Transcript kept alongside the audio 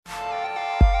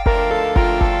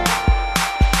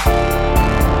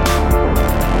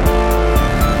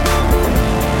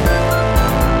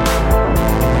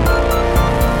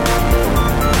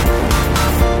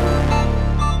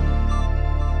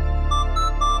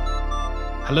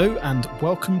Hello and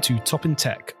welcome to Top in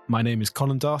Tech. My name is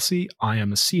Colin Darcy. I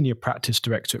am a Senior Practice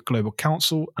Director at Global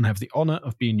Counsel and have the honour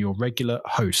of being your regular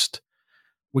host.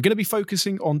 We're going to be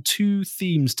focusing on two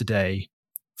themes today.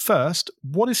 First,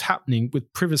 what is happening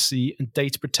with privacy and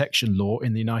data protection law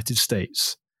in the United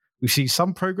States? We see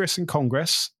some progress in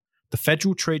Congress, the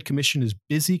Federal Trade Commission is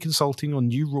busy consulting on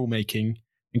new rulemaking,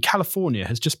 and California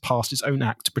has just passed its own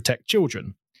act to protect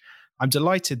children. I'm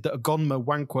delighted that Ogonma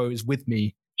Nwankwo is with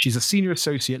me. She's a senior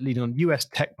associate leading on US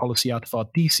tech policy out of our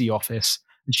DC office,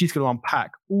 and she's going to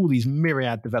unpack all these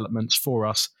myriad developments for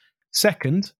us.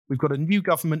 Second, we've got a new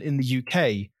government in the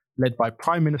UK, led by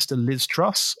Prime Minister Liz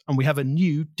Truss, and we have a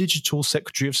new Digital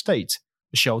Secretary of State,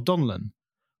 Michelle Donlan.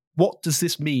 What does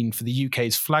this mean for the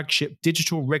UK's flagship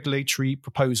digital regulatory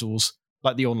proposals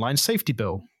like the Online Safety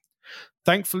Bill?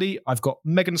 Thankfully, I've got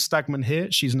Megan Stagman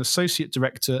here. She's an associate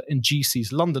director in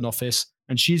GC's London office,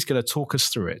 and she's going to talk us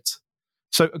through it.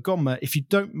 So, Ogonma, if you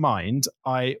don't mind,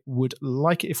 I would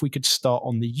like it if we could start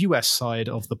on the US side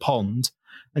of the pond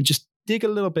and just dig a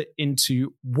little bit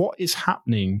into what is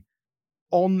happening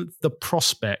on the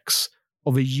prospects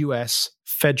of a US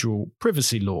federal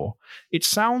privacy law. It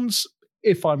sounds,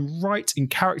 if I'm right in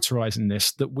characterizing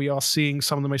this, that we are seeing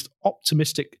some of the most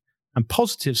optimistic and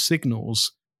positive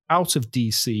signals out of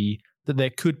DC that there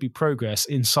could be progress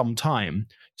in some time.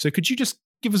 So could you just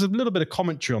give us a little bit of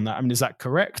commentary on that? I mean, is that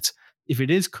correct? If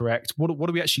it is correct, what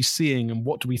are we actually seeing and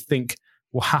what do we think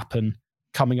will happen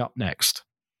coming up next?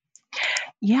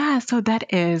 Yeah, so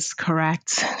that is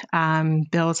correct.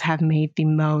 Bills have made the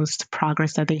most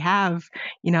progress that they have,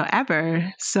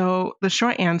 ever. So the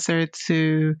short answer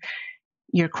to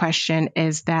your question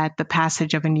is that the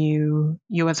passage of a new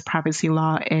U.S. privacy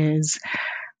law is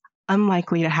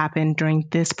unlikely to happen during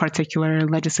this particular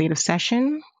legislative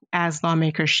session, as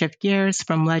lawmakers shift gears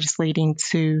from legislating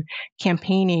to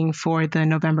campaigning for the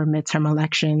November midterm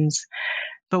elections.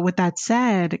 But with that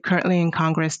said, currently in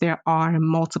Congress, there are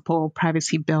multiple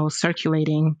privacy bills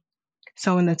circulating.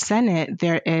 So in the Senate,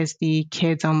 there is the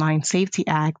Kids Online Safety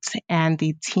Act and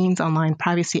the Teens Online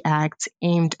Privacy Act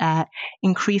aimed at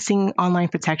increasing online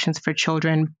protections for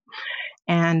children.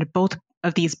 And both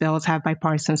of these bills have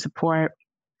bipartisan support.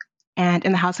 And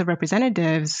in the House of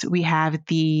Representatives, we have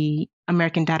the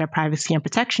American Data Privacy and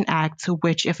Protection Act,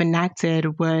 which, if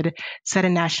enacted, would set a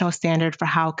national standard for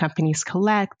how companies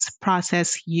collect,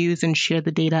 process, use, and share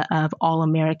the data of all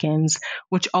Americans,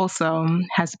 which also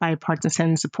has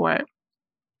bipartisan support.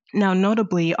 Now,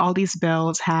 notably, all these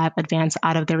bills have advanced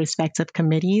out of their respective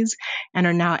committees and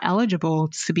are now eligible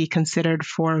to be considered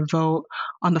for a vote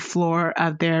on the floor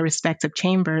of their respective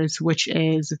chambers, which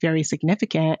is very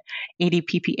significant.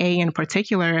 ADPPA in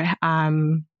particular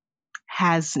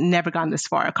has never gone this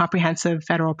far. A comprehensive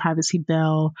federal privacy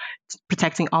bill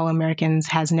protecting all Americans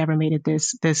has never made it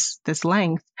this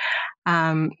length.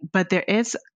 But there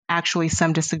is actually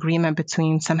some disagreement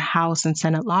between some House and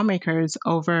Senate lawmakers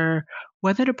over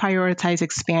whether to prioritize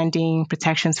expanding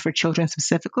protections for children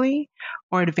specifically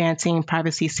or advancing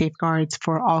privacy safeguards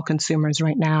for all consumers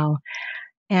right now.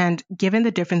 And given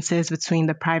the differences between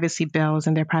the privacy bills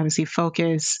and their privacy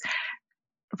focus,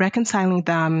 reconciling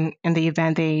them in the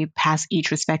event they pass each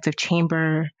respective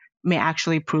chamber may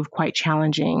actually prove quite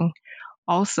challenging.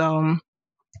 Also,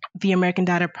 the American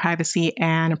Data Privacy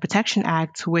and Protection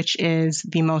Act, which is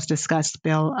the most discussed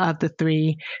bill of the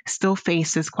three, still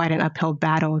faces quite an uphill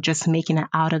battle just making it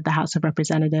out of the House of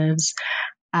Representatives.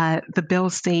 The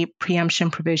bill's state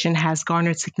preemption provision has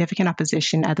garnered significant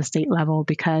opposition at the state level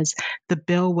because the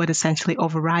bill would essentially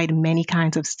override many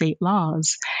kinds of state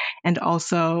laws. And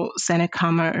also, Senate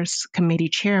Commerce Committee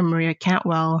Chair Maria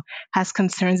Cantwell has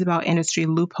concerns about industry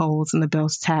loopholes in the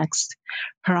bill's text.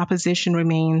 Her opposition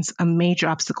remains a major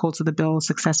obstacle to the bill's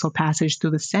successful passage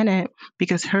through the Senate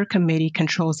because her committee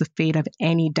controls the fate of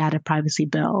any data privacy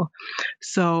bill.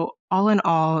 So, all in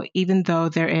all, even though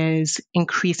there is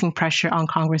increasing pressure on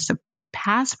Congress to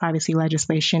pass privacy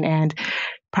legislation and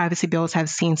privacy bills have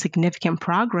seen significant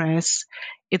progress,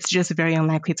 it's just very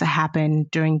unlikely to happen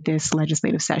during this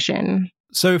legislative session.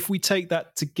 So if we take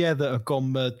that together,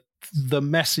 Ogonma, the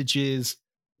message is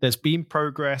there's been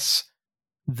progress,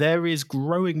 there is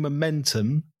growing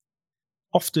momentum,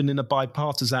 often in a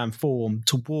bipartisan form,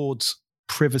 towards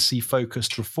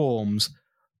privacy-focused reforms,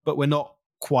 but we're not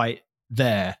quite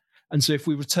there. And so if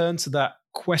we return to that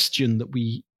question that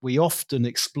we often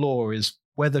explore is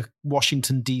whether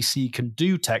Washington, D.C. can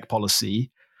do tech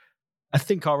policy, I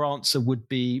think our answer would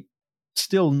be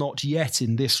still not yet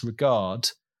in this regard,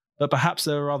 but perhaps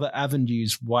there are other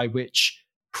avenues by which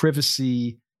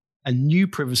privacy and new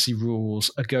privacy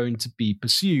rules are going to be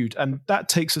pursued. And that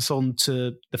takes us on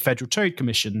to the Federal Trade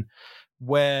Commission,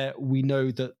 where we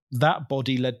know that that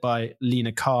body led by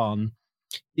Lina Khan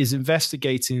is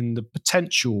investigating the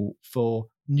potential for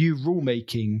new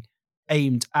rulemaking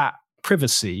aimed at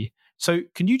privacy. So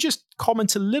can you just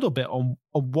comment a little bit on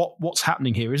what's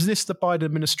happening here? Is this the Biden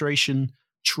administration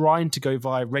trying to go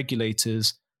via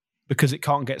regulators because it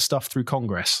can't get stuff through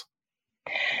Congress?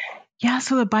 Yeah,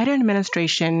 so the Biden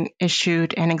administration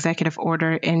issued an executive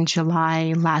order in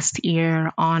July last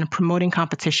year on promoting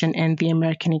competition in the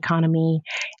American economy.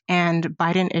 And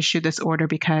Biden issued this order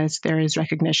because there is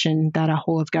recognition that a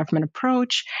whole of government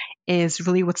approach is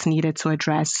really what's needed to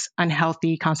address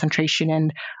unhealthy concentration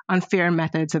and unfair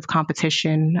methods of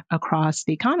competition across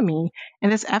the economy.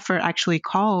 And this effort actually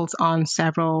calls on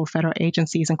several federal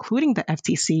agencies, including the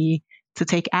FTC, to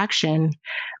take action.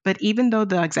 But even though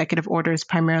the executive order is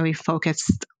primarily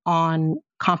focused on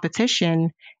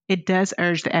competition, it does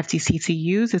urge the FTC to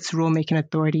use its rulemaking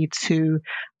authority to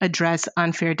address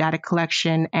unfair data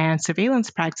collection and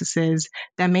surveillance practices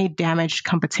that may damage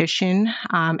competition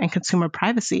and consumer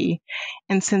privacy.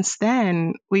 And since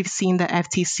then, we've seen the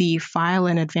FTC file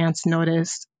an advance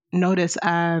notice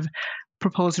of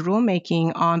proposed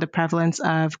rulemaking on the prevalence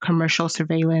of commercial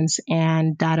surveillance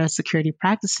and data security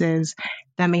practices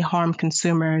that may harm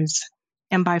consumers.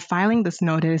 And by filing this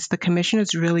notice, the Commission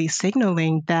is really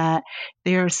signaling that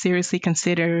they are seriously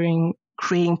considering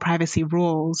creating privacy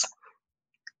rules.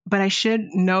 But I should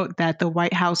note that the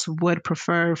White House would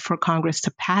prefer for Congress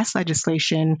to pass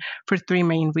legislation for three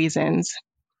main reasons.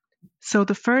 So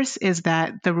the first is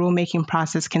that the rulemaking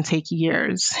process can take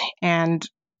years, and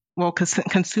because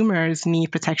consumers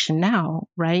need protection now,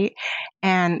 right?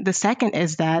 And the second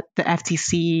is that the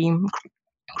FTC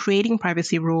creating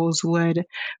privacy rules would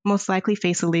most likely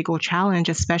face a legal challenge,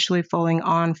 especially following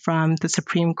on from the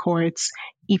Supreme Court's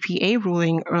EPA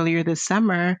ruling earlier this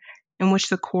summer, in which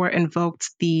the court invoked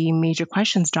the major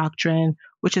questions doctrine,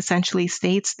 which essentially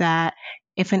states that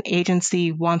if an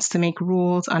agency wants to make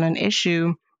rules on an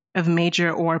issue of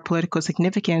major or political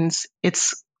significance,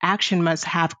 its action must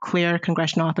have clear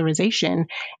congressional authorization.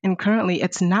 And currently,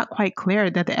 it's not quite clear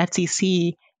that the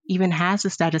FTC even has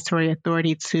the statutory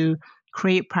authority to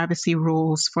create privacy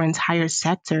rules for entire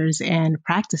sectors and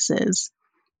practices.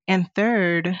 And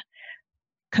third,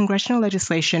 congressional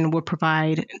legislation would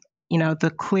provide,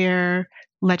 the clear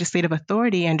legislative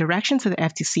authority and direction to the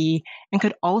FTC, and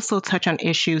could also touch on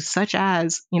issues such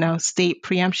as, state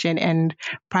preemption and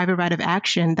private right of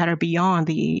action that are beyond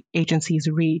the agency's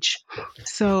reach.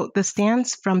 So the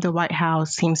stance from the White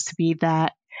House seems to be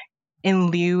that in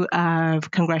lieu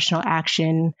of congressional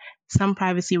action, some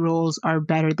privacy rules are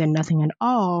better than nothing at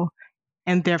all,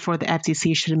 and therefore the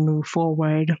FTC should move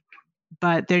forward.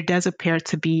 But there does appear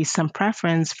to be some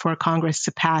preference for Congress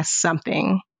to pass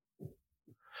something.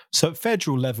 So at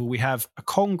federal level, we have a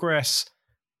Congress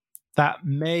that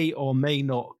may or may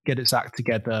not get its act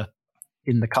together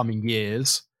in the coming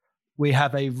years. We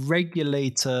have a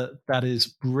regulator that is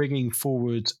bringing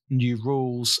forward new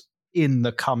rules in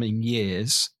the coming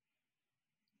years.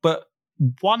 But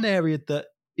one area that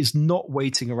is not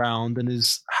waiting around and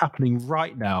is happening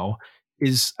right now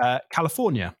is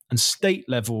California and state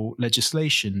level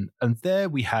legislation. And there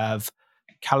we have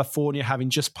California having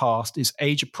just passed its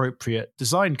Age-Appropriate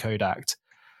Design Code Act.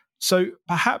 So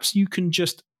perhaps you can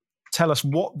just tell us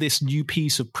what this new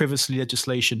piece of privacy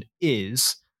legislation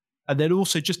is, and then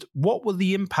also just what will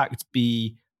the impact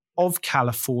be of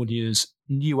California's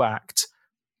new act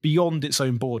beyond its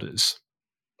own borders?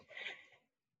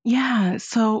 Yeah,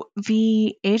 so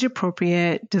the Age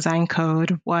Appropriate Design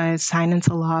Code was signed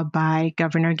into law by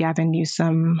Governor Gavin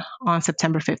Newsom on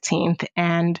September 15th,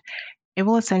 and it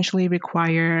will essentially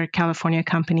require California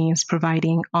companies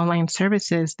providing online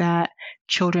services that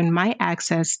children might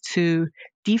access to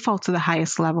default to the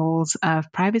highest levels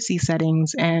of privacy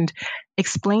settings and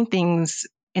explain things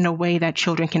in a way that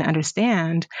children can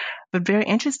understand. But very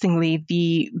interestingly,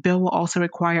 the bill will also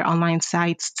require online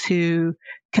sites to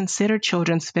consider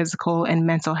children's physical and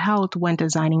mental health when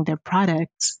designing their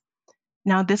products.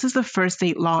 Now, this is the first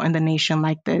state law in the nation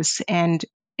like this, and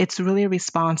it's really a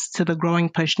response to the growing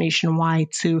push nationwide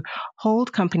to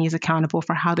hold companies accountable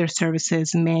for how their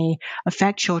services may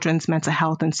affect children's mental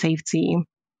health and safety.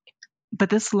 But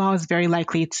this law is very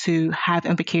likely to have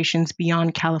implications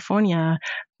beyond California,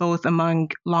 both among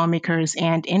lawmakers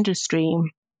and industry.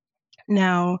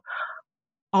 Now,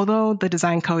 although the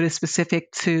design code is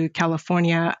specific to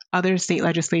California, other state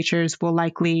legislatures will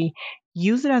likely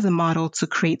use it as a model to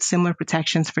create similar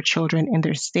protections for children in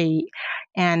their state.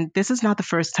 And this is not the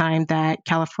first time that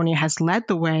California has led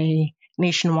the way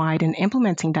nationwide in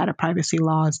implementing data privacy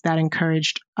laws that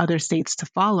encouraged other states to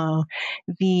follow.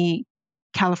 The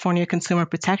California Consumer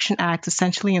Protection Act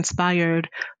essentially inspired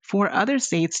 4 other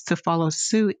states to follow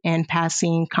suit in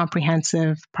passing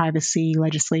comprehensive privacy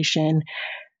legislation.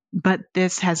 But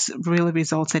this has really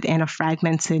resulted in a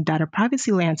fragmented data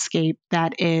privacy landscape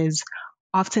that is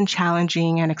often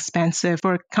challenging and expensive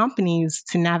for companies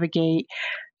to navigate.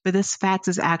 But this fact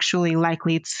is actually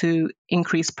likely to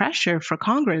increase pressure for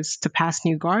Congress to pass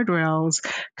new guardrails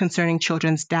concerning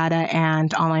children's data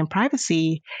and online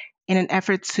privacy in an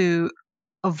effort to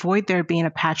avoid there being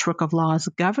a patchwork of laws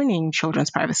governing children's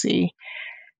privacy.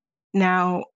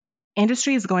 Now,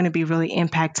 industry is going to be really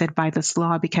impacted by this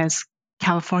law because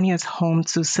California is home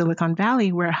to Silicon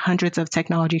Valley, where hundreds of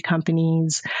technology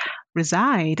companies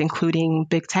reside, including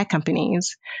big tech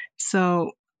companies.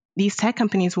 So these tech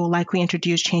companies will likely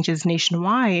introduce changes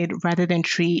nationwide rather than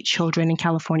treat children in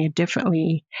California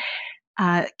differently.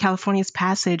 California's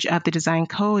passage of the design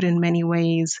code in many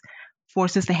ways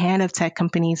forces the hand of tech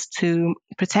companies to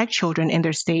protect children in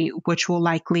their state, which will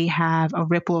likely have a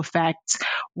ripple effect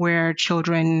where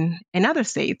children in other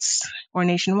states or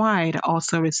nationwide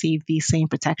also receive these same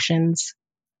protections.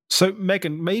 So,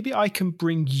 Megan, maybe I can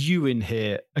bring you in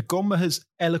here. Agonma has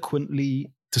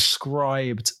eloquently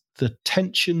described the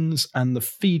tensions and the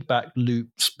feedback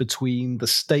loops between the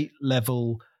state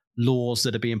level laws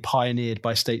that are being pioneered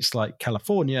by states like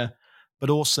California, but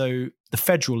also the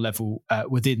federal level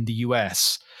within the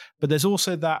US. But there's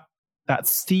also that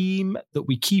theme that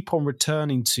we keep on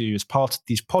returning to as part of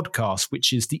these podcasts,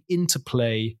 which is the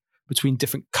interplay between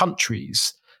different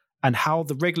countries and how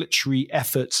the regulatory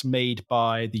efforts made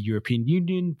by the European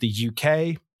Union, the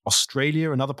UK,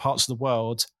 Australia, and other parts of the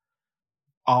world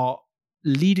are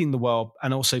leading the world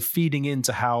and also feeding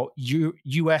into how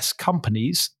US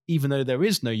companies, even though there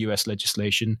is no US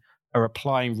legislation, are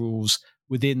applying rules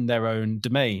within their own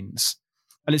domains.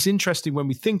 And it's interesting when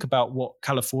we think about what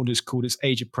California has called its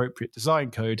age-appropriate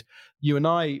design code. You and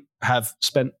I have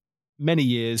spent many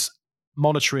years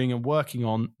monitoring and working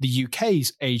on the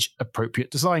UK's age-appropriate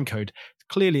design code.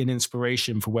 Clearly an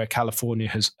inspiration for where California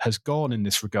has gone in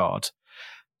this regard.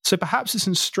 So perhaps it's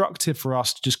instructive for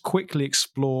us to just quickly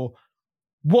explore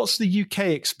what's the UK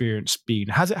experience been?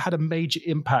 Has it had a major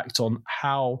impact on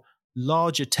how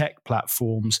larger tech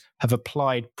platforms have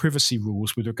applied privacy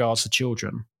rules with regards to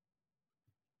children?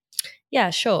 Yeah,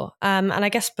 sure. And I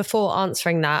guess before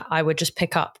answering that, I would just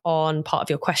pick up on part of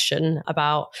your question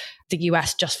about the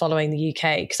US just following the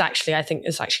UK, because actually I think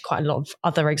there's actually quite a lot of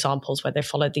other examples where they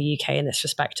followed the UK in this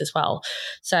respect as well.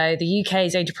 So the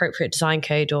UK's Age Appropriate Design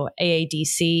Code, or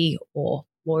AADC, or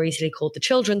more easily called the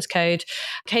Children's Code,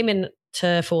 came in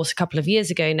to force a couple of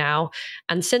years ago now.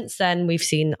 And since then, we've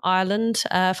seen Ireland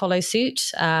follow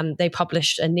suit. They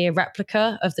published a near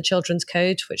replica of the Children's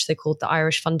Code, which they called the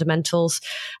Irish Fundamentals,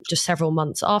 just several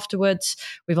months afterwards.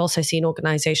 We've also seen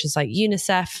organizations like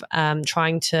UNICEF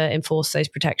trying to enforce those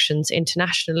protections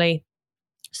internationally.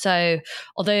 So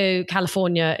although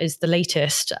California is the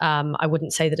latest, I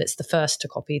wouldn't say that it's the first to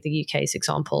copy the UK's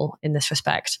example in this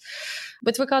respect.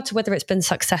 With regard to whether it's been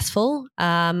successful,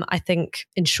 I think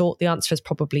in short, the answer is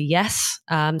probably yes.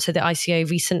 So the ICO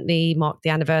recently marked the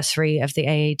anniversary of the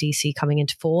AADC coming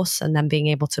into force and then being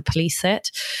able to police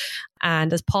it.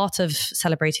 And as part of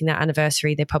celebrating that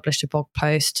anniversary, they published a blog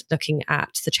post looking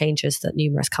at the changes that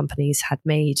numerous companies had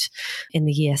made in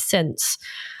the year since.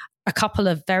 A couple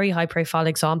of very high profile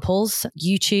examples.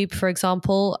 YouTube, for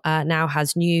example, now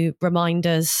has new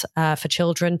reminders for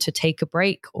children to take a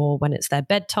break or when it's their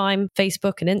bedtime.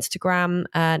 Facebook and Instagram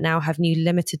now have new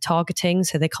limited targeting,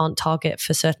 so they can't target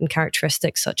for certain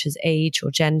characteristics such as age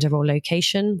or gender or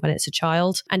location when it's a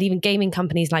child. And even gaming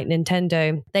companies like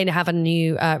Nintendo, they have a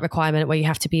new requirement where you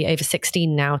have to be over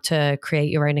 16 now to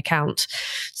create your own account.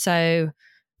 So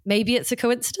maybe it's a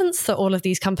coincidence that all of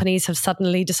these companies have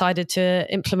suddenly decided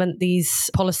to implement these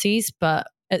policies, but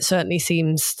it certainly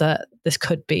seems that this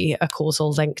could be a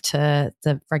causal link to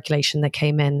the regulation that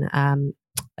came in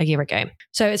a year ago.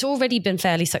 So it's already been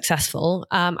fairly successful.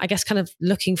 I guess kind of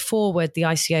looking forward, the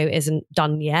ICO isn't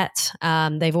done yet.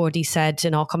 They've already said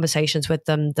in our conversations with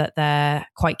them that they're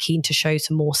quite keen to show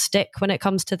some more stick when it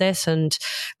comes to this and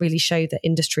really show that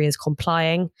industry is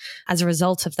complying. As a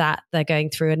result of that, they're going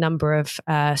through a number of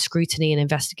scrutiny and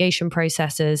investigation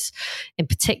processes. In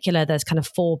particular, there's kind of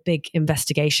 4 big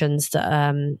investigations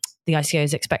that the ICO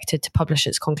is expected to publish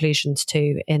its conclusions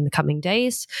to in the coming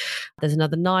days. There's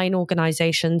another 9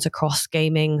 organizations across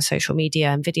gaming, social media,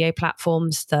 and video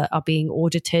platforms that are being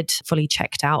audited, fully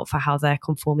checked out for how they're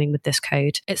conforming with this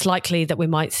code. It's likely that we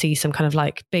might see some kind of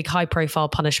like big high profile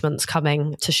punishments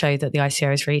coming to show that the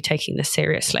ICO is really taking this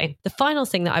seriously. The final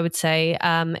thing that I would say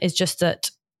is just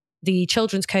that the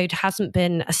Children's Code hasn't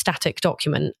been a static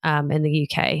document in the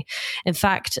UK. In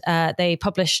fact, they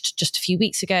published just a few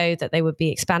weeks ago that they would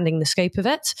be expanding the scope of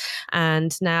it.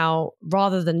 And now,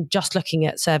 rather than just looking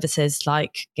at services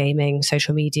like gaming,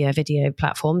 social media, video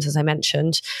platforms, as I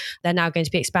mentioned, they're now going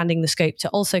to be expanding the scope to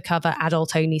also cover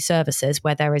adult-only services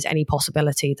where there is any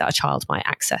possibility that a child might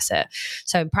access it.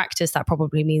 So in practice, that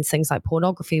probably means things like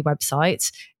pornography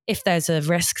websites. If there's a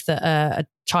risk that a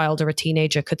child or a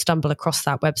teenager could stumble across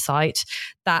that website,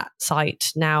 that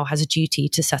site now has a duty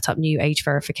to set up new age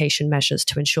verification measures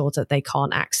to ensure that they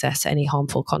can't access any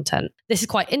harmful content. This is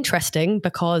quite interesting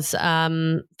because,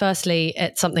 firstly,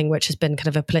 it's something which has been kind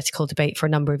of a political debate for a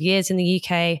number of years in the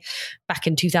UK. Back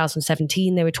in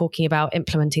 2017, they were talking about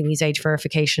implementing these age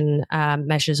verification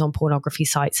measures on pornography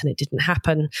sites, and it didn't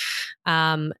happen.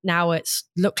 Now it's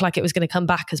looked like it was going to come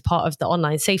back as part of the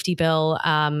online safety bill,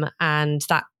 and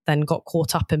that then got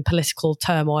caught up in political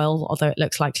turmoil, although it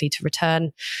looks likely to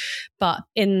return. But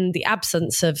in the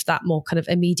absence of that more kind of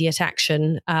immediate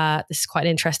action, this is quite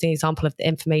an interesting example of the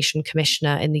Information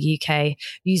Commissioner in the UK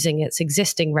using its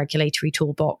existing regulatory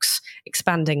toolbox,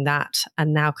 expanding that,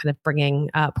 and now kind of bringing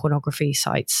pornography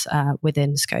sites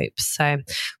within scope. So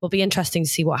it will be interesting to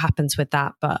see what happens with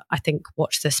that, but I think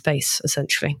watch this space,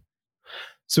 essentially.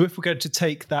 So if we're going to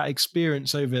take that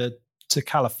experience over to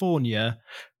California,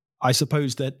 I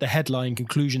suppose that the headline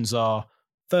conclusions are,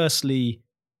 firstly,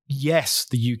 yes,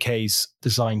 the UK's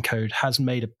design code has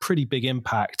made a pretty big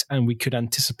impact, and we could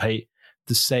anticipate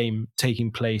the same taking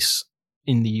place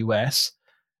in the US.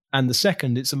 And the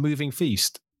second, it's a moving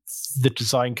feast. The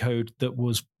design code that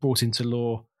was brought into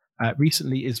law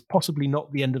recently is possibly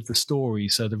not the end of the story.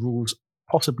 So the rules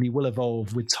possibly will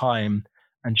evolve with time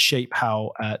and shape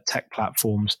how tech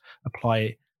platforms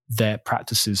apply their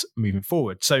practices moving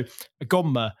forward. So,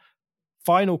 Agonma,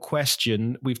 final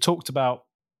question. We've talked about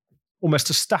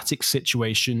almost a static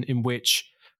situation in which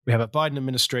we have a Biden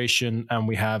administration and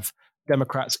we have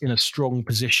Democrats in a strong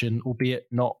position, albeit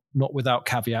not without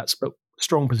caveats, but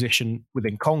strong position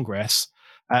within Congress.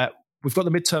 We've got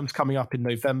the midterms coming up in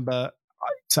November.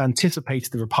 It's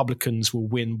anticipated the Republicans will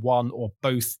win one or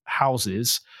both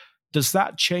houses. Does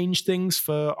that change things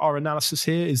for our analysis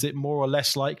here? Is it more or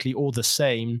less likely or the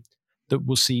same that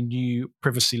we'll see new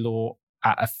privacy law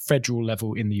at a federal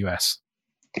level in the US?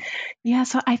 Yeah,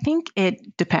 so I think it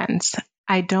depends.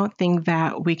 I don't think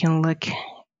that we can look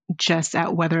just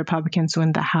at whether Republicans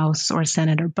win the House or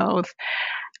Senate or both.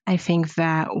 I think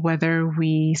that whether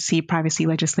we see privacy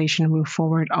legislation move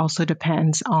forward also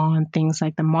depends on things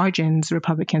like the margins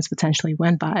Republicans potentially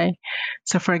win by.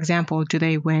 So, for example, do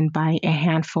they win by a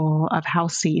handful of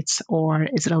House seats, or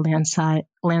is it a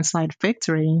landslide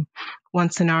victory? One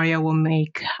scenario will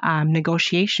make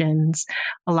negotiations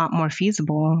a lot more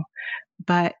feasible,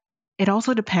 but it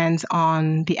also depends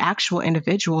on the actual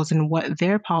individuals and what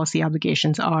their policy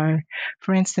obligations are.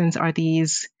 For instance, are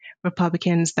these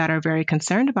Republicans that are very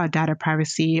concerned about data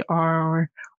privacy,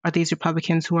 or are these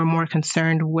Republicans who are more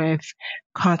concerned with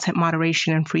content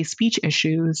moderation and free speech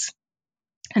issues?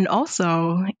 And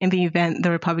also, in the event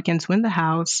the Republicans win the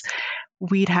House,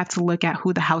 we'd have to look at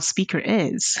who the House Speaker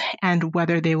is and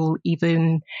whether they will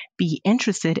even be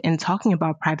interested in talking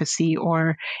about privacy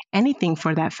or anything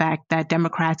for that fact that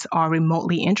Democrats are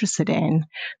remotely interested in.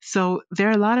 So there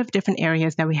are a lot of different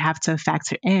areas that we have to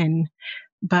factor in.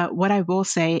 But what I will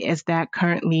say is that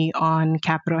currently on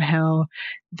Capitol Hill,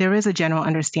 there is a general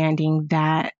understanding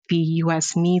that the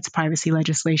U.S. needs privacy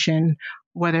legislation,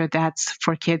 whether that's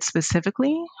for kids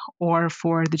specifically or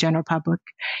for the general public.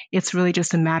 It's really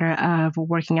just a matter of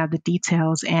working out the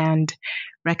details and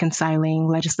reconciling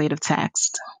legislative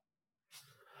text.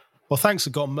 Well, thanks,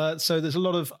 Agonma. So there's a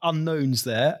lot of unknowns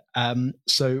there.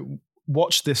 So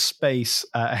watch this space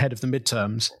ahead of the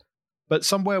midterms. But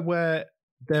somewhere where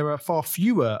there are far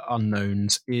fewer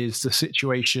unknowns is the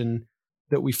situation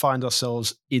that we find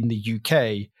ourselves in the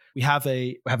UK. We have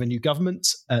a new government.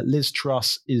 Liz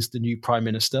Truss is the new Prime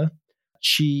Minister.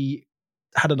 She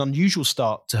had an unusual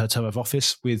start to her term of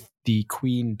office, with the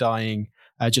Queen dying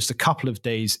just a couple of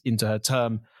days into her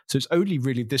term. So it's only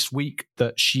really this week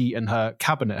that she and her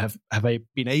cabinet have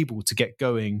been able to get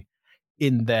going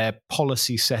in their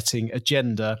policy setting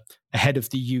agenda ahead of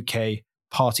the UK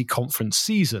party conference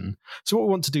season. So what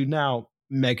we want to do now,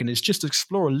 Megan, is just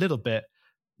explore a little bit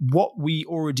what we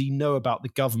already know about the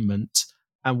government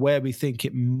and where we think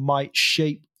it might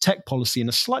shape tech policy in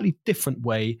a slightly different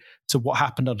way to what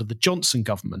happened under the Johnson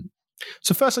government.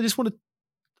 So first, I just want to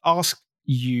ask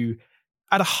you,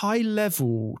 at a high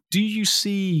level, do you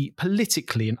see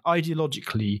politically and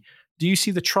ideologically, do you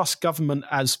see the Truss government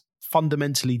as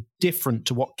fundamentally different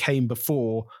to what came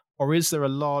before, or is there a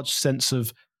large sense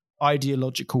of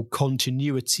ideological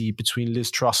continuity between Liz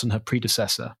Truss and her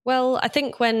predecessor? Well, I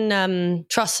think when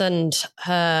Truss and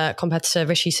her competitor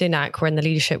Rishi Sunak were in the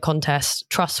leadership contest,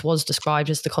 Truss was described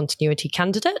as the continuity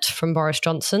candidate from Boris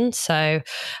Johnson. So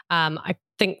I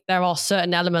think there are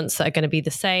certain elements that are going to be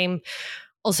the same.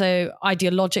 Also,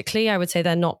 ideologically, I would say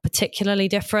they're not particularly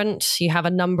different. You have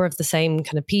a number of the same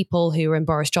kind of people who were in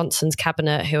Boris Johnson's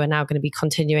cabinet who are now going to be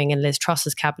continuing in Liz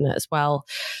Truss's cabinet as well.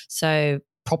 So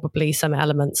probably some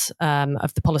elements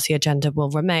of the policy agenda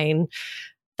will remain.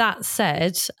 That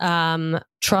said,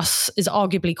 Truss is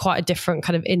arguably quite a different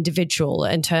kind of individual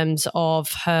in terms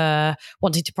of her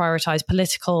wanting to prioritize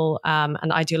political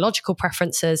and ideological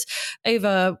preferences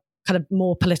over kind of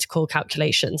more political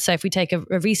calculations. So if we take a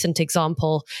recent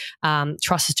example,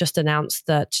 Truss has just announced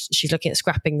that she's looking at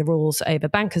scrapping the rules over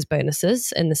bankers'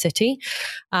 bonuses in the city.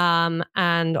 And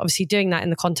obviously doing that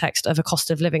in the context of a cost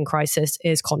of living crisis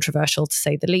is controversial, to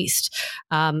say the least.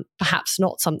 Perhaps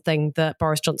not something that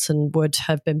Boris Johnson would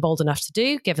have been bold enough to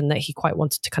do, given that he quite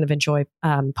wanted to kind of enjoy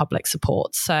public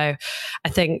support. So I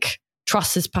think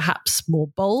Truss is perhaps more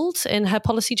bold in her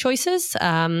policy choices,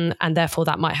 and therefore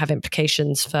that might have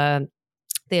implications for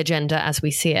the agenda as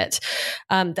we see it.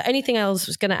 The only thing I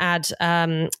was going to add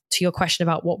to your question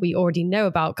about what we already know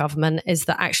about government is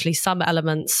that actually some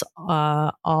elements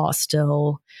are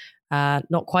still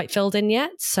not quite filled in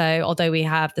yet. So although we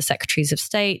have the secretaries of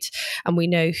state and we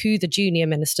know who the junior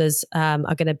ministers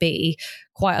are going to be,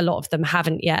 quite a lot of them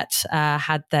haven't yet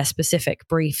had their specific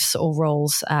briefs or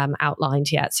roles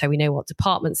outlined yet. So we know what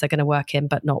departments they're going to work in,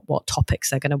 but not what topics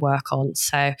they're going to work on.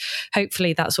 So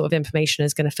hopefully that sort of information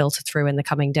is going to filter through in the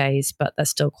coming days, but there's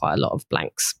still quite a lot of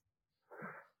blanks.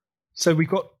 So we've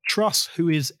got Truss, who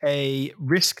is a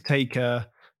risk taker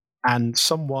and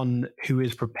someone who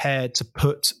is prepared to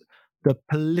put the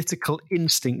political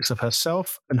instincts of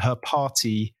herself and her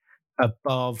party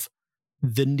above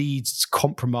the needs to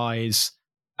compromise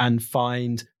and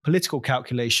find political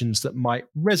calculations that might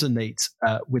resonate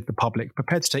with the public,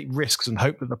 prepared to take risks and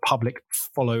hope that the public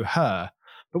follow her.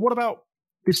 But what about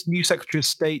this new Secretary of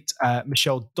State,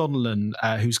 Michelle Donnellan,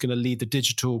 who's going to lead the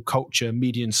Digital, Culture,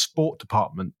 Media and Sport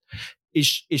Department?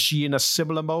 Is she in a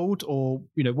similar mold, or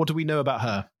what do we know about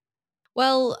her?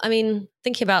 Well, I mean,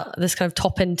 thinking about this kind of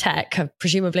top in tech,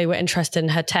 presumably we're interested in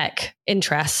her tech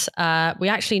interests. We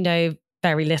actually know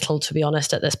very little, to be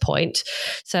honest, at this point.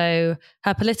 So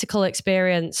her political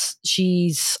experience,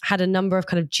 she's had a number of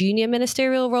kind of junior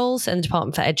ministerial roles in the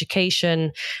Department for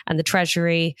Education and the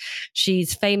Treasury.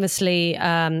 She's famously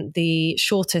the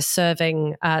shortest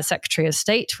serving Secretary of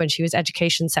State when she was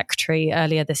Education Secretary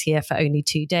earlier this year for only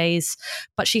 2 days.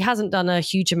 But she hasn't done a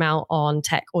huge amount on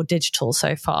tech or digital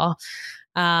so far.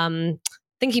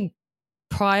 Thinking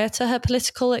prior to her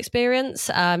political experience,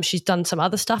 she's done some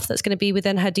other stuff that's going to be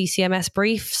within her DCMS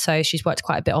brief. So she's worked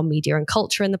quite a bit on media and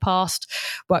culture in the past,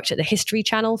 worked at the History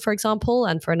Channel, for example,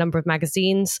 and for a number of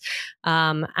magazines,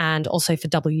 and also for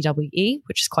WWE,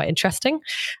 which is quite interesting.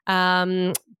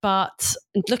 But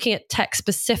looking at tech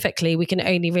specifically, we can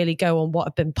only really go on what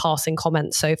have been passing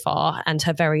comments so far and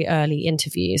her very early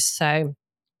interviews. So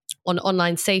on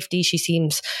online safety, she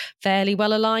seems fairly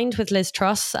well aligned with Liz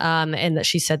Truss in that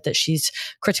she said that she's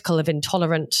critical of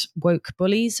intolerant woke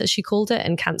bullies, as she called it,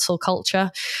 and cancel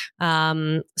culture.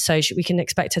 So we can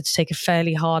expect her to take a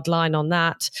fairly hard line on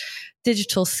that.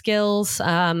 Digital skills.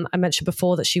 I mentioned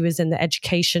before that she was in the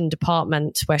education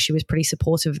department where she was pretty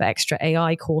supportive of extra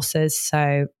AI courses.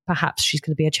 So perhaps she's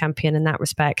going to be a champion in that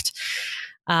respect.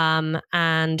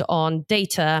 And on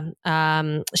data,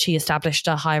 she established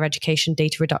a higher education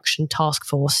data reduction task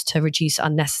force to reduce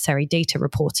unnecessary data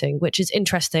reporting, which is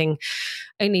interesting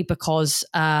only because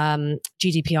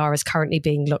GDPR is currently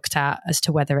being looked at as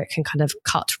to whether it can kind of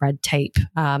cut red tape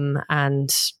and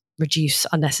reduce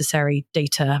unnecessary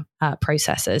data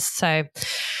processes. So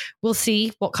we'll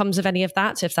see what comes of any of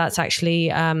that, if that's actually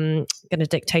going to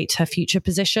dictate her future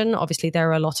position. Obviously, there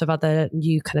are a lot of other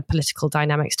new kind of political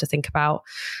dynamics to think about.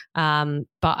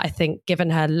 But I think given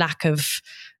her lack of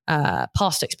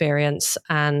past experience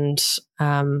and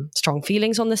strong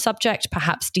feelings on the subject,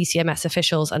 perhaps DCMS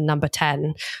officials and Number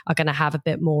 10 are going to have a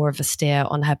bit more of a steer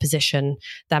on her position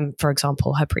than, for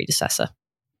example, her predecessor.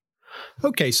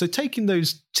 Okay, so taking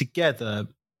those together,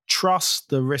 Truss,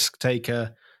 the risk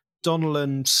taker,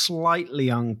 Donnellan, slightly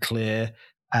unclear,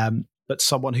 but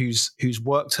someone who's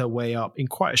worked her way up in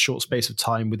quite a short space of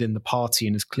time within the party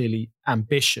and is clearly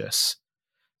ambitious.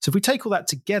 So if we take all that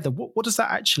together, what does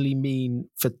that actually mean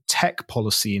for tech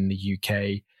policy in the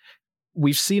UK?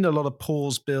 We've seen a lot of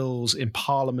pause bills in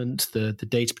Parliament. The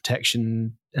data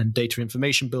protection and data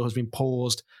information bill has been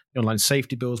paused. The online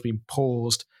safety bill has been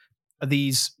paused. Are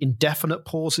these indefinite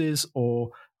pauses,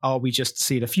 or are we just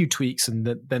seeing a few tweaks and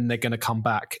then they're going to come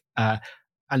back and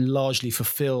largely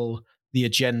fulfill the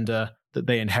agenda that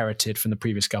they inherited from the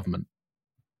previous government?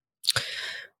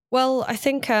 Well, I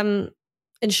think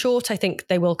in short, I think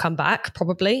they will come back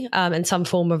probably in some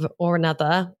form or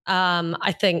another.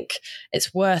 I think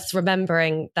it's worth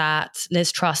remembering that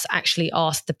Liz Truss actually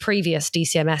asked the previous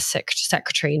DCMS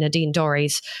secretary, Nadine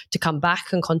Dorries, to come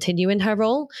back and continue in her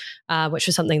role, which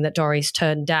was something that Dorries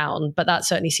turned down. But that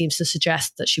certainly seems to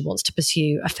suggest that she wants to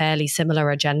pursue a fairly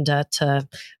similar agenda to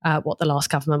what the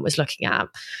last government was looking at.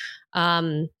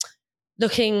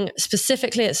 Looking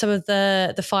specifically at some of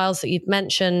the files that you've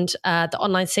mentioned, the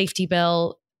online safety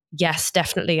bill, yes,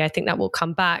 definitely. I think that will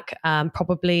come back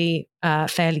probably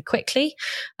fairly quickly.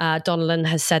 Donnellan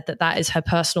has said that is her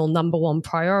personal number one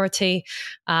priority.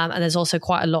 And there's also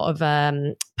quite a lot of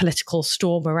political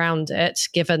storm around it,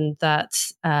 given that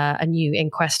a new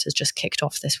inquest has just kicked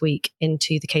off this week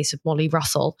into the case of Molly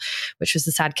Russell, which was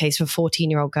the sad case of a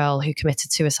 14-year-old girl who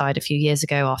committed suicide a few years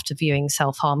ago after viewing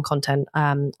self-harm content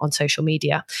on social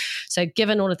media. So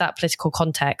given all of that political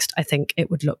context, I think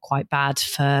it would look quite bad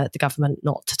for the government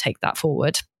not to take that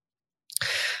forward.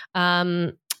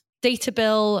 Data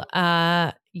bill,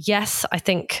 yes, I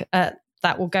think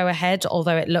that will go ahead,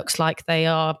 although it looks like they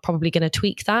are probably going to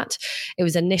tweak that. It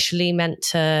was initially meant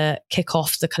to kick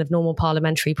off the kind of normal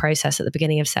parliamentary process at the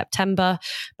beginning of September,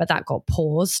 but that got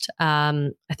paused.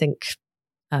 I think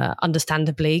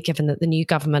understandably, given that the new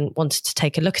government wanted to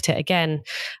take a look at it again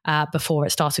before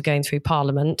it started going through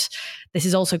Parliament. This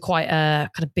is also quite a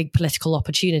kind of big political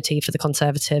opportunity for the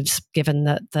Conservatives, given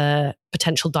that the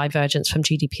potential divergence from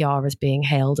GDPR is being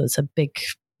hailed as a big,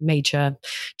 major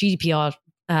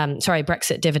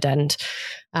Brexit dividend.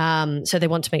 So they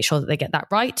want to make sure that they get that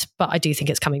right, but I do think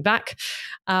it's coming back.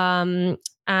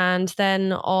 And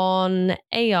then on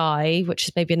AI, which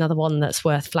is maybe another one that's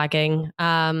worth flagging,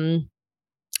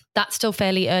 that's still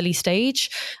fairly early stage.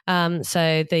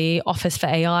 So the Office for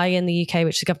AI in the UK,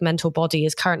 which is a governmental body,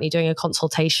 is currently doing a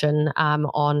consultation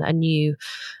on a new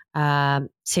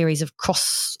series of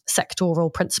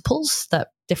cross-sectoral principles that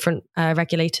different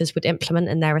regulators would implement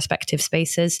in their respective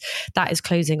spaces. That is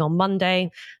closing on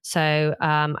Monday. So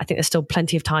I think there's still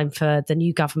plenty of time for the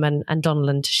new government and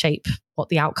Donnellan to shape what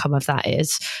the outcome of that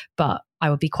is. But I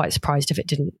would be quite surprised if it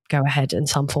didn't go ahead in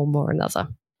some form or another.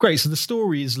 Great. So the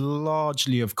story is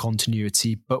largely of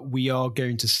continuity, but we are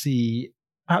going to see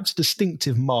perhaps a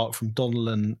distinctive mark from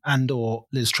Donnellan and or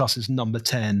Liz Truss's number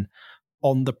 10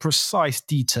 on the precise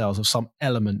details of some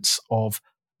elements of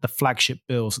the flagship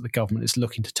bills that the government is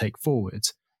looking to take forward.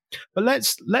 But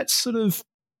let's sort of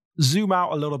zoom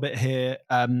out a little bit here.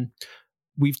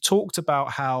 We've talked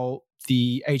about how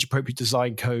the age-appropriate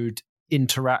design code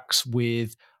interacts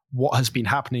with what has been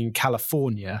happening in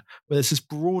California, but there's this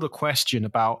broader question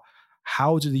about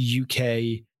how do the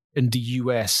UK and the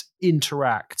US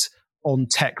interact on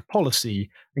tech policy?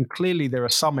 And clearly there are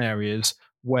some areas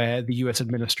where the US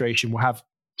administration will have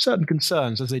certain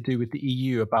concerns, as they do with the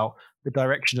EU, about the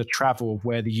direction of travel of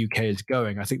where the UK is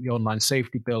going. I think the online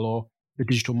safety bill or the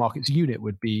digital markets unit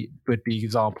would be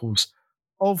examples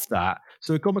of that.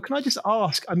 So, Goma, can I just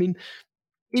ask, I mean,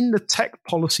 in the tech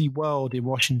policy world in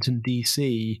Washington,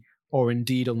 D.C., or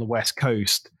indeed on the West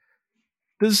Coast,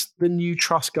 does the new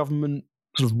Truss government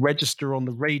sort of register on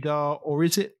the radar, or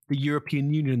is it the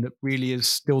European Union that really is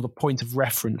still the point of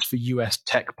reference for US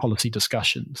tech policy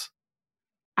discussions?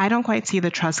 I don't quite see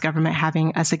the Truss government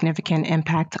having a significant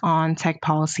impact on tech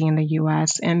policy in the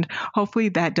US. And hopefully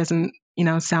that doesn't,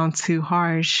 sound too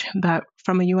harsh. But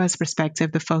from a US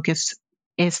perspective, the focus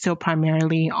is still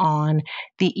primarily on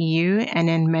the EU. And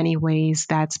in many ways,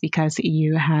 that's because the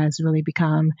EU has really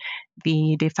become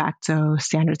the de facto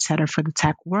standard setter for the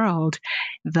tech world.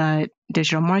 The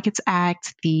Digital Markets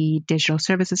Act, the Digital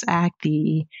Services Act,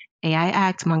 the AI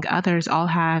Act, among others, all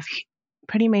have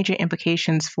pretty major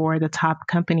implications for the top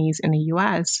companies in the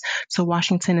US. So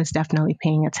Washington is definitely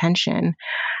paying attention.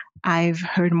 I've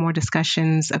heard more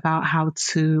discussions about how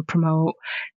to promote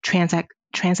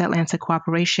transatlantic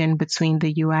cooperation between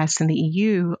the US and the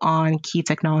EU on key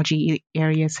technology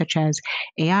areas such as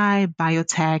AI,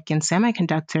 biotech, and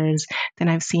semiconductors than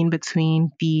I've seen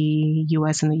between the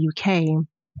US and the UK.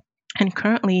 And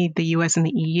currently, the US and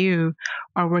the EU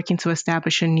are working to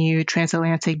establish a new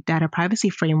transatlantic data privacy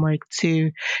framework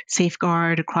to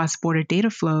safeguard cross-border data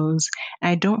flows.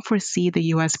 And I don't foresee the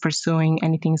US pursuing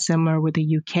anything similar with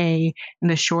the UK in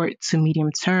the short to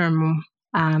medium term.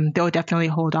 they'll definitely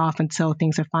hold off until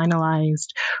things are finalized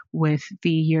with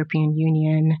the European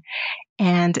Union.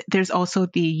 And there's also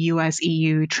the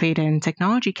US-EU Trade and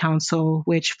Technology Council,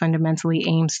 which fundamentally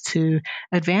aims to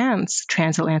advance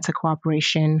transatlantic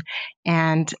cooperation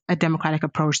and a democratic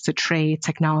approach to trade,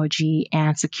 technology,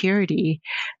 and security.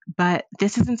 But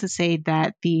this isn't to say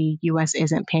that the US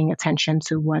isn't paying attention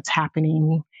to what's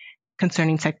happening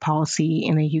concerning tech policy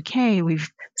in the UK. We've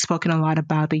spoken a lot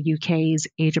about the UK's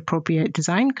Age Appropriate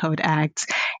Design Code Act,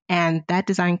 and that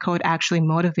design code actually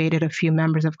motivated a few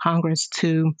members of Congress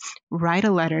to write a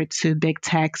letter to big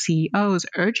tech CEOs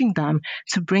urging them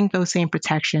to bring those same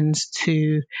protections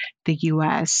to the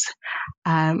US.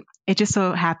 It just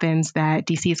so happens that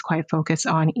DC is quite focused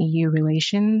on EU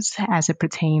relations as it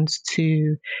pertains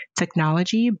to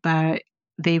technology, but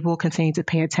they will continue to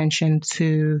pay attention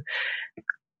to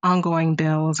ongoing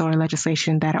bills or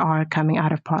legislation that are coming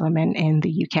out of Parliament in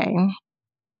the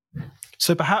UK.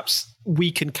 So perhaps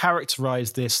we can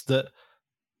characterize this that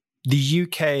the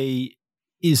UK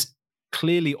is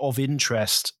clearly of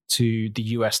interest to the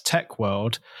US tech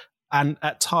world, and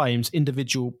at times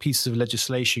individual pieces of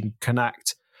legislation can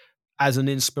act as an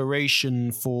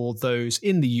inspiration for those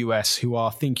in the US who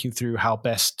are thinking through how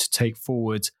best to take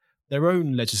forward their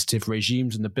own legislative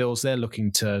regimes and the bills they're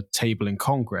looking to table in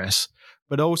Congress.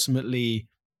 But ultimately,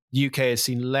 the UK has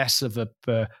seen less of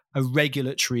a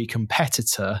regulatory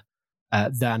competitor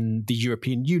than the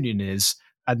European Union is,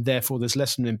 and therefore there's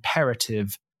less of an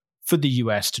imperative for the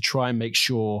US to try and make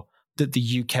sure that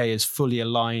the UK is fully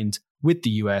aligned with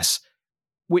the US,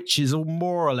 which is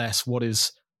more or less what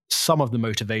is some of the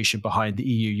motivation behind the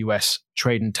EU-US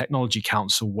Trade and Technology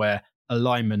Council, where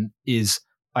alignment is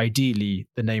ideally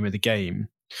the name of the game.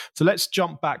 So let's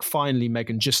jump back finally,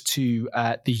 Megan, just to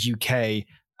the UK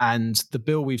and the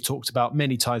bill we've talked about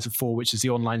many times before, which is the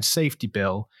Online Safety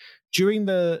Bill. During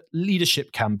the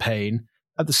leadership campaign,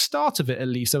 at the start of it at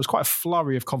least, there was quite a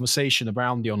flurry of conversation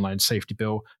around the Online Safety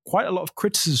Bill, quite a lot of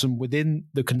criticism within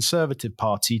the Conservative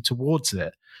Party towards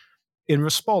it. In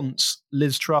response,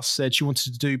 Liz Truss said she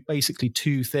wanted to do basically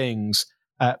two things: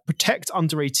 protect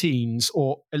under 18s,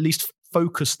 or at least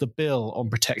focus the bill on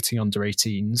protecting under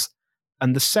 18s.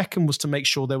 And the second was to make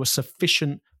sure there was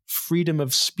sufficient freedom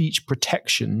of speech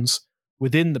protections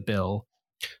within the bill.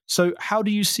 So how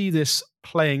do you see this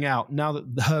playing out now that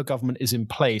her government is in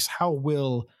place? How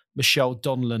will Michelle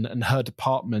Donelon and her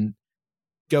department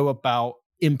go about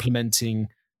implementing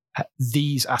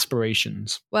these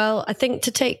aspirations? Well, I think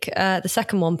to take the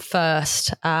second one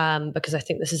first, because I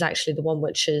think this is actually the one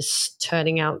which is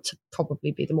turning out to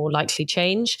probably be the more likely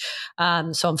change.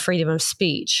 So on freedom of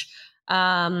speech.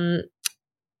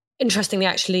 Interestingly,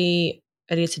 actually,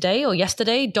 earlier today or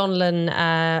yesterday,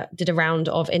 Donelon did a round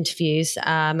of interviews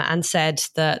and said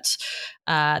that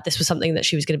this was something that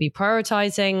she was going to be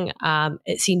prioritizing.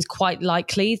 It seems quite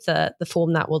likely that the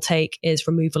form that will take is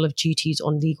removal of duties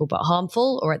on legal but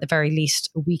harmful, or at the very least,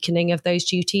 a weakening of those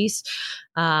duties.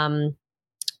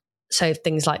 So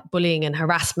things like bullying and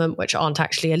harassment, which aren't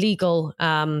actually illegal,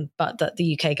 but that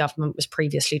the UK government was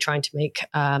previously trying to make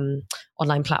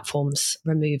online platforms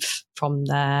remove from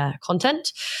their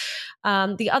content.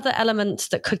 The other element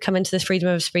that could come into this freedom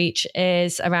of speech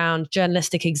is around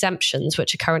journalistic exemptions,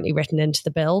 which are currently written into the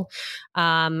bill,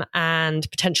 and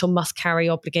potential must-carry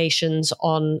obligations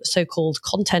on so-called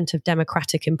content of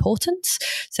democratic importance.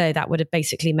 So that would have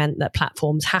basically meant that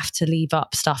platforms have to leave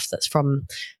up stuff that's from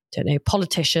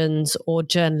politicians or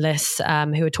journalists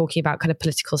who are talking about kind of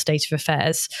political state of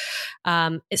affairs.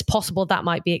 It's possible that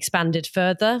might be expanded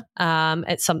further.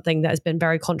 It's something that has been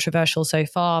very controversial so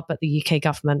far, but the UK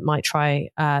government might try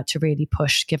to really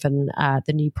push given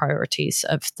the new priorities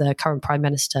of the current Prime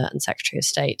Minister and Secretary of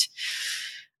State.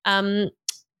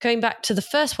 Going back to the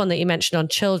first one that you mentioned on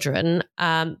children,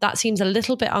 that seems a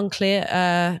little bit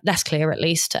unclear, less clear at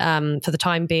least, for the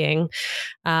time being.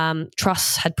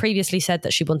 Truss had previously said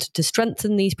that she wanted to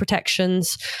strengthen these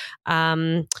protections,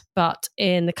 but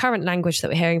in the current language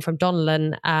that we're hearing from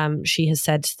Donelon, she has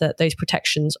said that those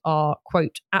protections are,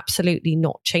 quote, absolutely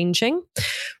not changing.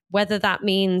 Whether that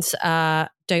means,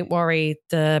 don't worry,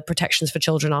 the protections for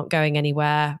children aren't going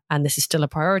anywhere and this is still a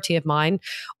priority of mine,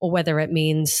 or whether it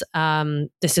means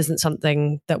this isn't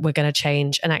something that we're going to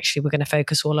change and actually we're going to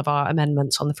focus all of our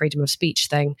amendments on the freedom of speech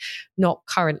thing, not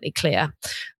currently clear.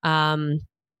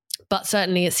 But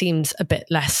certainly it seems a bit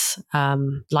less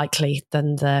likely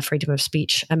than the freedom of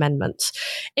speech amendments.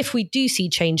 If we do see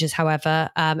changes, however,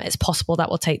 it's possible that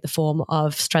will take the form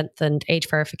of strengthened age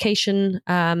verification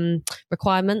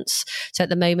requirements. So at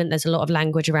the moment, there's a lot of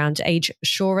language around age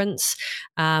assurance,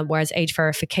 whereas age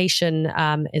verification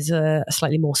is a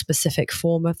slightly more specific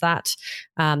form of that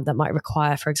might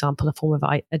require, for example, a form of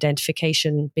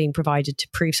identification being provided to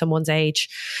prove someone's age,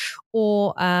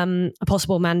 or a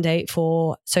possible mandate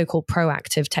for so-called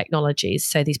proactive technologies.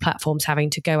 So these platforms having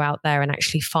to go out there and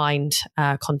actually find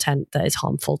content that is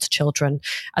harmful to children,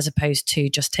 as opposed to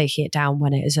just taking it down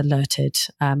when it is alerted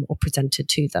or presented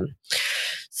to them.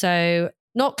 So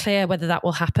not clear whether that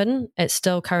will happen. It's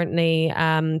still currently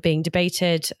being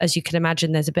debated. As you can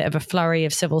imagine, there's a bit of a flurry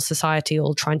of civil society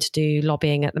all trying to do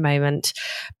lobbying at the moment,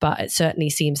 but it certainly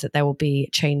seems that there will be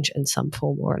change in some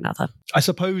form or another. I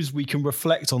suppose we can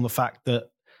reflect on the fact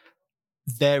that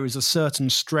there is a certain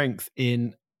strength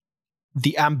in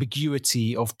the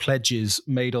ambiguity of pledges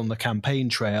made on the campaign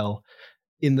trail,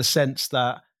 in the sense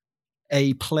that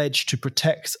a pledge to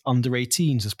protect under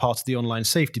 18s as part of the online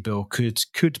safety bill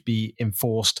could be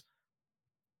enforced,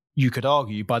 you could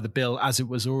argue, by the bill as it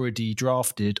was already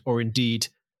drafted, or indeed,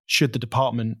 should the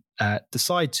department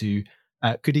decide to,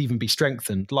 could even be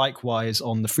strengthened. Likewise,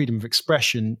 on the freedom of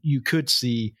expression, you could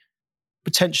see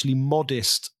potentially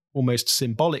modest, almost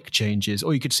symbolic changes,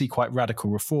 or you could see quite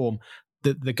radical reform.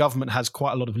 The government has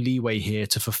quite a lot of leeway here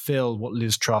to fulfill what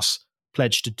Liz Truss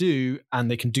pledged to do, and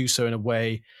they can do so in a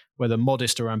way, whether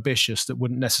modest or ambitious, that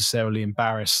wouldn't necessarily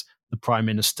embarrass the Prime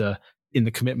Minister in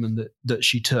the commitment that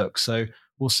she took. So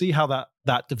we'll see how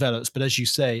that develops. But as you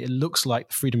say, it looks like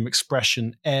the freedom of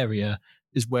expression area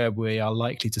is where we are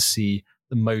likely to see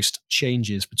the most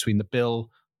changes between the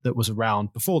bill that was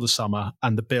around before the summer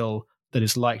and the bill that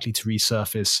is likely to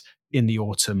resurface in the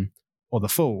autumn or the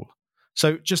fall.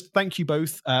 So just thank you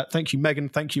both. Thank you, Megan.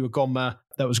 Thank you, Agonma.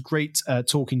 That was great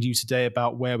talking to you today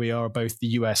about where we are, both the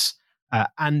US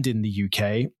and in the UK.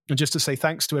 And just to say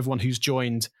thanks to everyone who's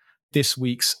joined this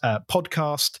week's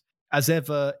podcast. As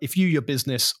ever, if you, your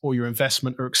business or your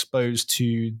investment are exposed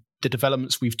to the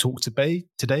developments we've talked about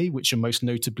today, which are most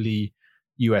notably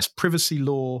US privacy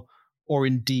law, or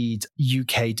indeed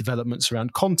UK developments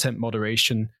around content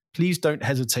moderation, please don't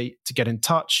hesitate to get in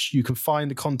touch. You can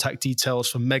find the contact details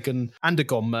for Megan and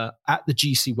Agonma at the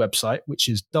GC website, which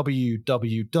is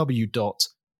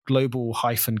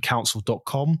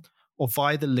www.global-council.com, or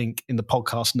via the link in the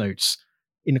podcast notes.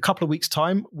 In a couple of weeks'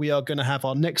 time, we are going to have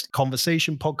our next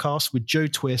conversation podcast with Joe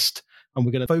Twist, and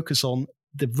we're going to focus on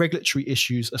the regulatory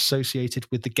issues associated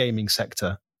with the gaming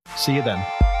sector. See you then.